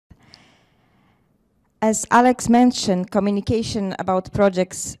As Alex mentioned, communication about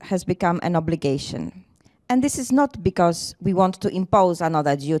projects has become an obligation. And this is not because we want to impose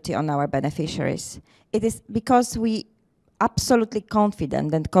another duty on our beneficiaries. It is because we absolutely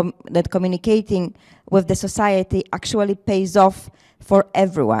confident that communicating with the society actually pays off for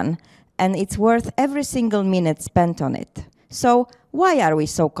everyone, and it's worth every single minute spent on it. So why are we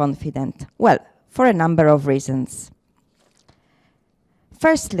so confident? Well, for a number of reasons.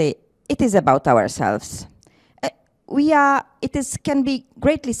 Firstly, it is about ourselves. It can be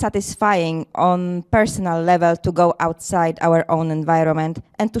greatly satisfying on personal level to go outside our own environment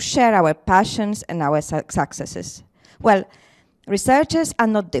and to share our passions and our successes. Well, researchers are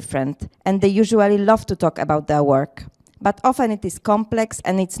not different, and they usually love to talk about their work. But often it is complex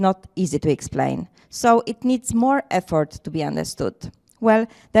and it's not easy to explain. So it needs more effort to be understood. Well,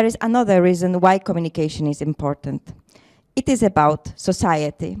 there is another reason why communication is important. It is about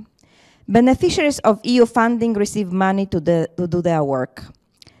society. Beneficiaries of EU funding receive money to do their work.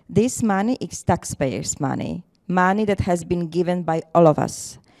 This money is taxpayers' money, money that has been given by all of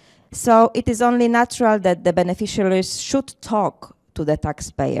us. So it is only natural that the beneficiaries should talk to the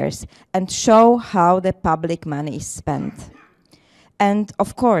taxpayers and show how the public money is spent. And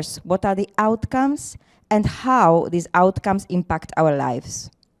of course, what are the outcomes and how these outcomes impact our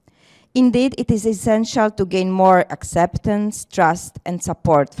lives. Indeed, it is essential to gain more acceptance, trust, and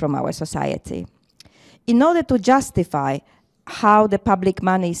support from our society. In order to justify how the public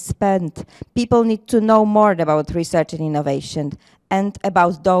money is spent, people need to know more about research and innovation and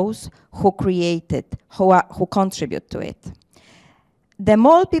about those who create it, who contribute to it. The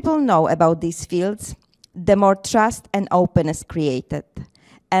more people know about these fields, the more trust and openness created.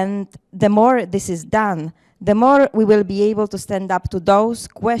 And the more this is done, the more we will be able to stand up to those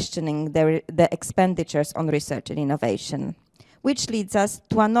questioning the expenditures on research and innovation. Which leads us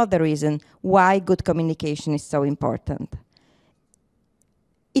to another reason why good communication is so important.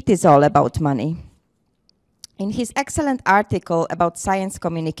 It is all about money. In his excellent article about science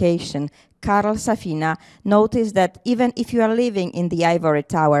communication, Karl Safina noticed that even if you are living in the ivory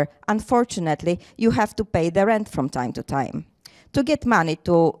tower, unfortunately, you have to pay the rent from time to time. To get money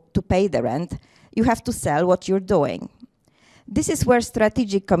to pay the rent, you have to sell what you're doing. This is where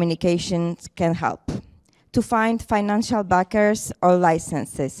strategic communications can help. To find financial backers or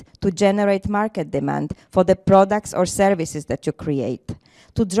licenses, to generate market demand for the products or services that you create,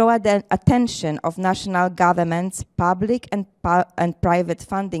 to draw the attention of national governments, public and private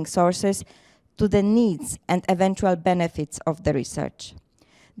funding sources to the needs and eventual benefits of the research.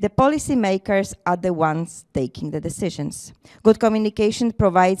 The policymakers are the ones taking the decisions. Good communication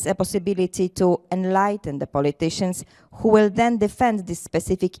provides a possibility to enlighten the politicians who will then defend this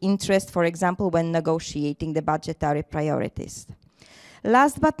specific interest, for example, when negotiating the budgetary priorities.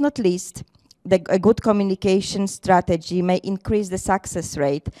 Last but not least, a good communication strategy may increase the success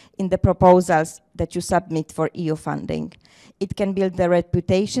rate in the proposals that you submit for EU funding. It can build the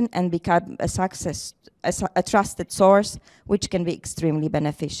reputation and become a trusted source, which can be extremely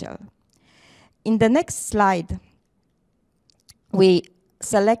beneficial. In the next slide, we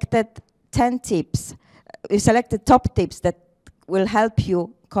selected 10 tips. We selected top tips that will help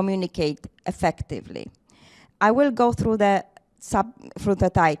you communicate effectively. I will go through the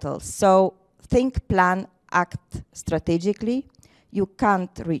titles. So, think, plan, act strategically. You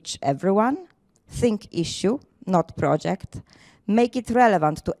can't reach everyone. Think issue, not project. Make it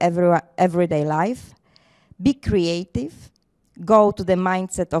relevant to everyday life. Be creative. Go to the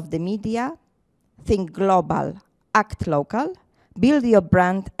mindset of the media. Think global, act local. Build your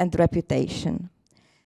brand and reputation.